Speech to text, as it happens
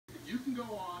can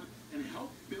go on and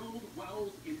help build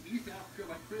wells in East Africa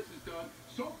like Chris has done.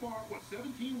 So far, what,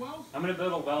 17 wells? I'm going to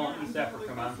build a well in East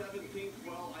Africa, man. 17th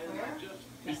well.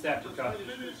 East Africa. I'm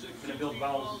going to build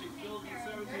wells.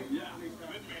 Yeah.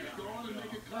 Go on and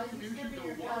make a contribution to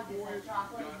waterboys.org.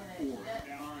 All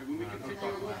right, when we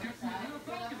continue, we'll get to the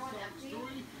NFL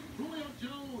story. Julio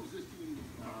Jones, this team.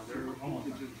 They're almost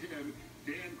done.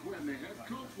 Dan Quinn, the head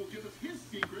coach, will give us his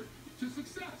secret to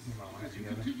success as you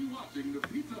continue watching the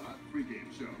Pizza Hut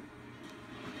pregame show.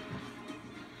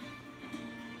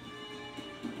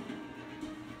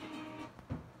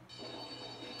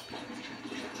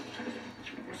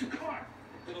 Where's the car?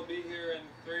 It'll be here in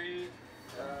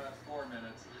 4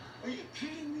 minutes. Are you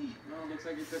kidding me? No, it looks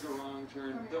like you took a wrong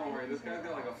turn. Don't worry, this guy's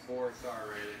got like a 4-star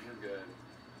rating. You're good.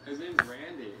 His name's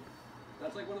Randy.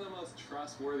 That's like one of the most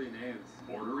trustworthy names.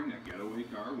 Ordering a getaway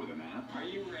car with an app? Are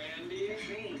you Randy?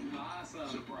 Awesome.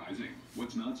 Surprising.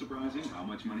 What's not surprising? How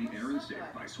much money Aaron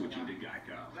saved by switching to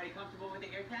Geico. Everybody comfortable with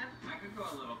the air cap? I could go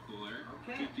a little cooler.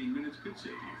 Okay. 15 minutes could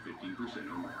save you 15%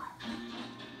 or more.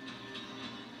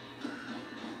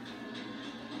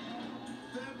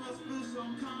 There must be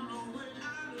some kind of